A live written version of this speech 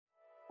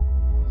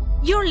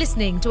You're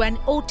listening to an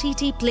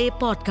OTT Play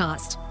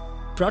podcast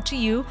brought to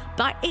you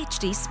by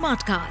HT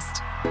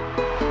Smartcast.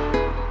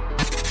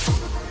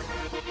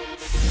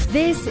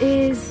 This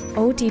is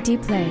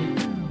OTT Play.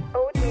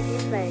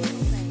 OTT Play.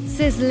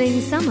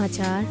 Sizzling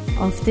Samachar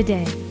of the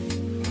day.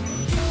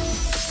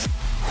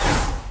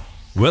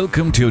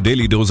 Welcome to your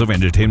daily dose of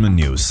entertainment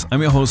news.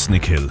 I'm your host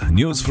Nikhil.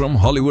 News from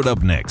Hollywood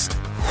up next.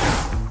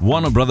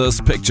 Warner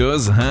Brothers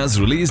Pictures has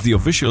released the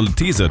official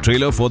teaser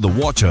trailer for The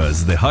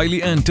Watchers, the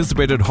highly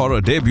anticipated horror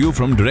debut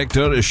from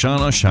director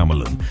Ishana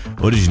Shyamalan.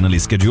 Originally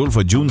scheduled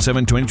for June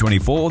 7,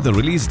 2024, the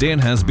release date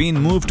has been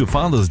moved to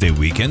Father's Day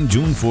weekend,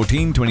 June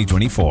 14,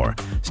 2024.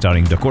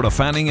 Starring Dakota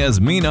Fanning as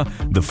Mina,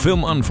 the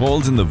film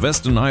unfolds in the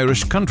Western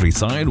Irish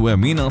countryside where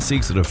Mina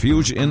seeks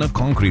refuge in a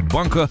concrete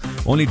bunker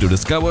only to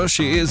discover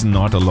she is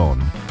not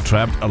alone.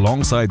 Trapped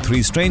alongside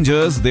three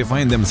strangers, they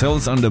find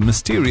themselves under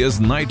mysterious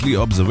nightly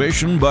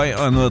observation by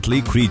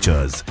unearthly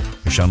creatures.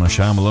 Ishana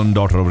Shyamalan,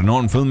 daughter of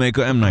renowned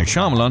filmmaker M. Night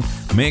Shyamalan,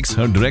 makes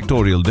her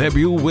directorial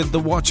debut with The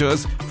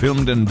Watchers,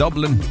 filmed in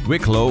Dublin,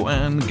 Wicklow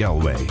and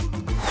Galway.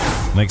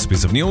 Next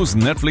piece of news,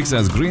 Netflix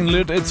has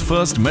greenlit its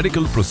first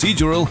medical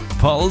procedural,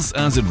 Pulse,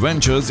 as it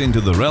ventures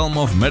into the realm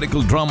of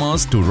medical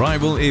dramas to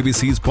rival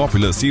ABC's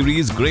popular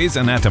series Grey's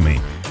Anatomy.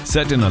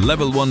 Set in a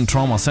level 1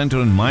 trauma center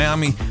in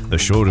Miami, the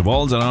show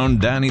revolves around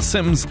Dani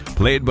Simms,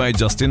 played by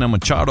Justina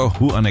Machado,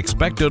 who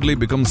unexpectedly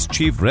becomes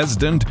chief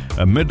resident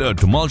amid a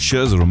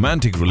tumultuous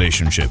romantic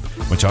relationship.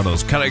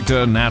 Machado's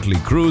character, Natalie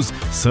Cruz,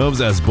 serves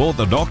as both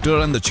a doctor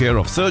and the chair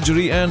of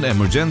surgery and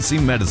emergency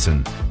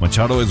medicine.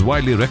 Machado is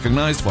widely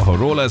recognized for her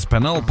role as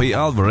Penelope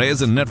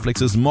Alvarez in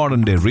Netflix's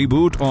modern-day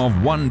reboot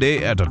of One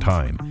Day at a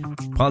Time.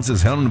 Pulse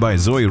is helmed by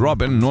Zoe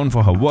Robyn, known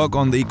for her work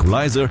on The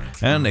Equalizer,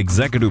 and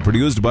executive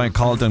produced by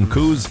Carlton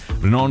Cuse,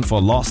 renowned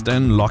for Lost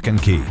and Locke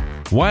Key.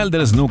 While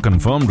there is no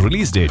confirmed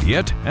release date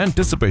yet,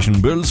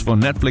 anticipation builds for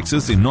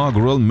Netflix's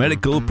inaugural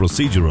medical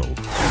procedural.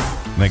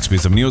 Next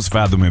piece of news,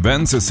 Fathom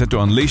Events is set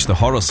to unleash the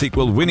horror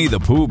sequel Winnie the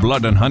Pooh,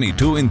 Blood and Honey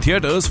 2 in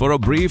theaters for a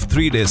brief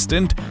 3-day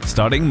stint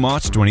starting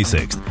March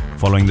 26th.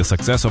 Following the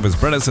success of its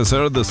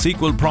predecessor, the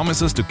sequel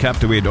promises to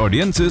captivate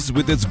audiences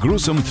with its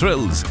gruesome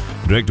thrills.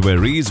 Directed by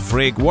Reese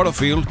Frake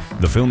Waterfield,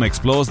 the film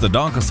explores the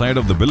darker side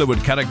of the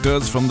beloved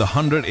characters from the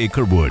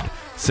 100-Acre Wood.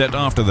 Set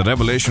after the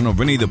revelation of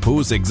Winnie the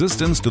Pooh's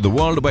existence to the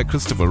world by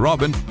Christopher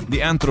Robin,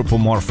 the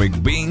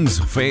anthropomorphic beings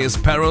face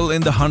peril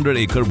in the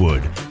 100-Acre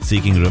Wood.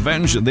 Seeking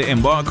revenge, they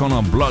embark on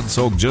a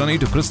blood-soaked journey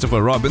to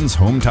Christopher Robin's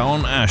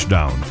hometown,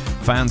 Ashdown.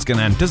 Fans can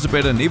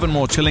anticipate an even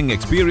more chilling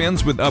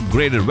experience with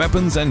upgraded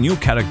weapons and new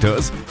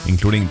characters,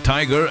 including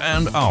Tiger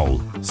and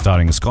Owl.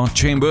 Starring Scott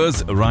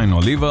Chambers, Ryan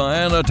Oliver,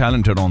 and a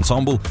talented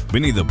ensemble,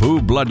 Winnie the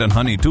Pooh, Blood and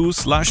Honey 2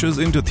 slashes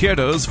into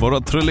theaters for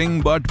a thrilling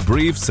but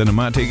brief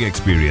cinematic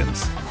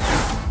experience.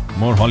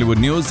 More Hollywood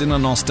news. In a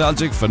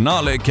nostalgic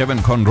finale,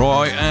 Kevin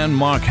Conroy and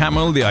Mark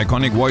Hamill, the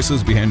iconic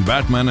voices behind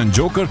Batman and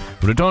Joker,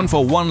 return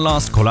for one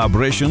last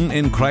collaboration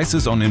in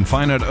Crisis on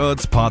Infinite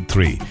Earths Part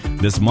 3.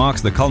 This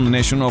marks the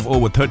culmination of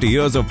over 30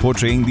 years of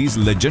portraying these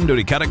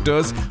legendary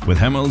characters, with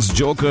Hamill's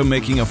Joker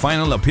making a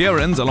final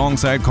appearance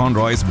alongside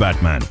Conroy's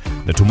Batman.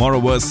 The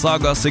Tomorrowverse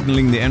saga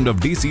signaling the end of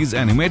DC's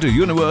animated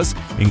universe,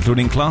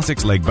 including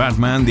classics like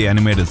Batman the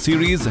Animated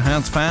Series,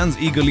 has fans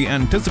eagerly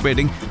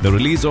anticipating the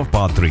release of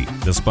Part 3.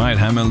 Despite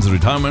Hamill's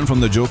retirement from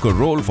the Joker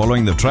role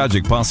following the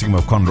tragic passing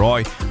of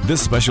Conroy,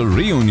 this special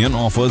reunion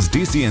offers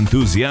DC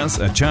enthusiasts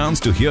a chance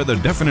to hear the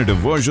definitive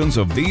versions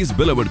of these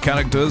beloved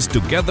characters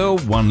together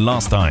one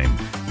last time.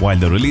 While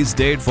the release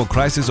date for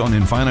Crisis on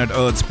Infinite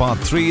Earths Part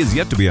 3 is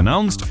yet to be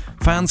announced,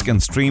 fans can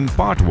stream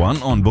Part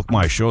 1 on Book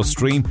My Show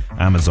Stream,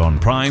 Amazon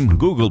Prime,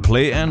 Google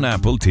Play and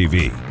Apple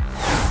TV.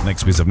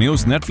 Next piece of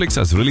news, Netflix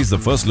has released the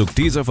first look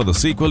teaser for the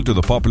sequel to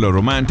the popular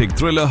romantic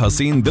thriller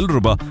Haseen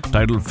Dilruba,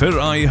 titled Fir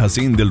Aayi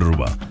Haseen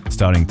Dilruba.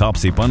 Starring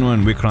Taapsee Pannu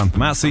and Vikrant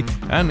Massey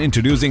and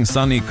introducing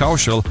Sunny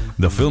Kaushal,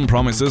 the film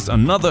promises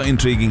another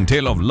intriguing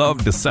tale of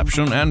love,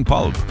 deception and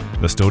pulp.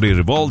 The story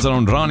revolves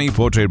around Rani,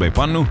 portrayed by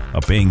Pannu, a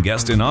paying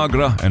guest in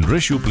Agra, and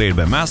Rishu, played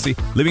by Massey,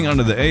 living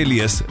under the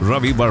alias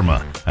Ravi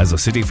Verma. As the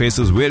city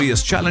faces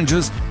various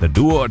challenges, the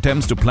duo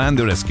attempts to plan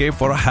their escape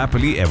for a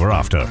happily ever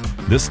after.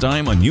 This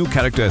time, a new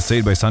character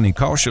essayed by Sunny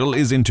Kaushal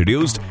is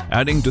introduced,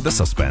 adding to the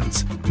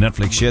suspense.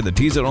 Netflix shared the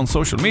teaser on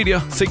social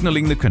media,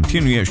 signaling the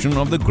continuation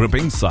of the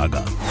gripping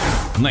saga.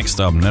 Next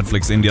up,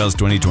 Netflix India's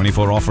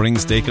 2024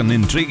 offerings take an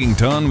intriguing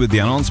turn with the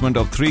announcement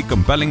of 3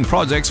 compelling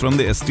projects from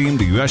the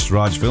esteemed Yash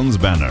Raj Films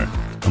banner.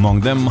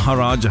 Among them,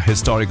 Maharaj, a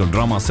historical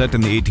drama set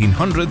in the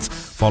 1800s,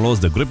 follows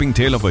the gripping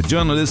tale of a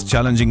journalist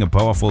challenging a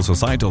powerful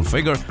societal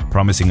figure,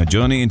 promising a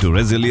journey into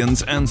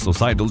resilience and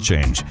societal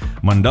change.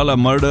 Mandala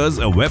Murders,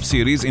 a web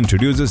series,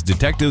 introduces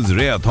detectives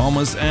Rhea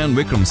Thomas and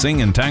Vikram Singh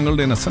entangled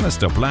in a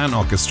sinister plan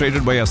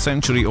orchestrated by a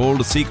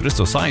century-old secret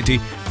society,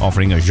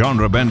 offering a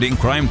genre-bending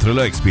crime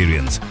thriller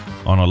experience.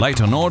 On a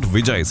lighter note,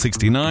 Vijay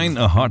 69,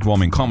 a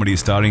heartwarming comedy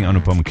starring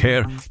Anupam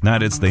Kher,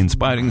 narrates the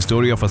inspiring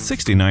story of a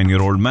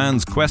 69-year-old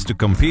man's quest to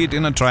compete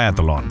in a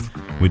triathlon.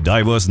 With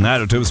diverse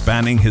narratives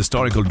spanning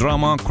historical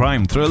drama,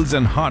 crime thrills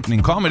and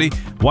heartening comedy,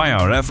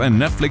 YRF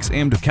and Netflix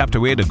aim to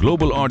captivate a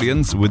global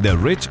audience with their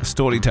rich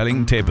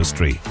storytelling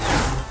tapestry.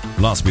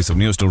 Last piece of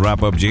news to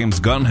wrap up,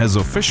 James Gunn has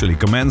officially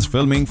commenced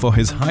filming for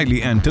his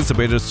highly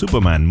anticipated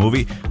Superman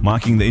movie,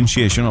 marking the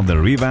initiation of the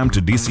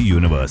revamped DC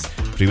universe.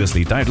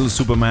 Previously titled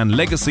Superman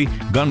Legacy,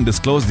 Gunn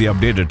disclosed the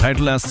updated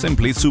title as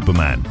simply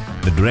Superman.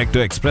 The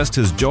director expressed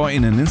his joy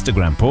in an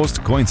Instagram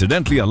post,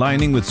 coincidentally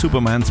aligning with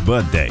Superman's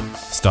birthday.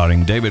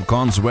 Starring David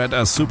Cornswet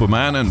as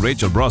Superman and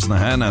Rachel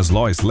Brosnahan as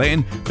Lois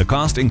Lane, the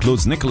cast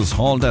includes Nicholas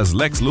Hoult as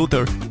Lex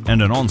Luthor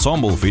and an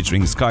ensemble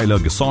featuring Skylar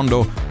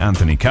Gisondo,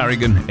 Anthony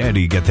Carrigan,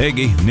 Eddie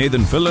Gathegi,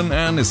 Nathan Fillion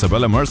and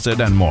Isabella Merced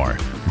and more.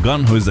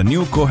 Gunn, who is the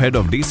new co-head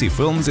of DC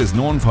Films, is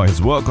known for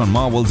his work on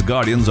Marvel's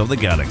Guardians of the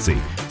Galaxy.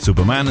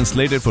 Superman is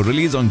slated for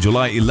release on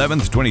July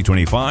 11th,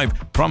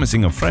 2025,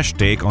 promising a fresh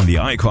take on the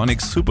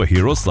iconic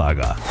superhero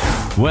saga.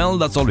 Well,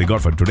 that's all we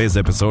got for today's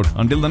episode.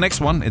 Until the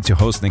next one, it's your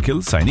host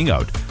Nikhil signing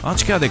out.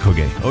 Aaj kya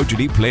dekhoge?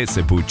 OTT Play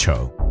se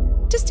poocho.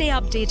 To stay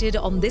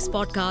updated on this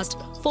podcast,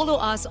 follow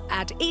us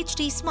at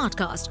HT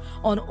Smartcast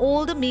on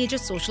all the major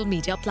social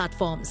media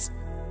platforms.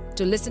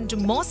 To listen to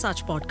more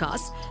such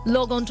podcasts,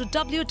 log on to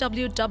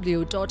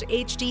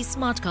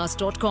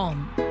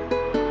www.htsmartcast.com.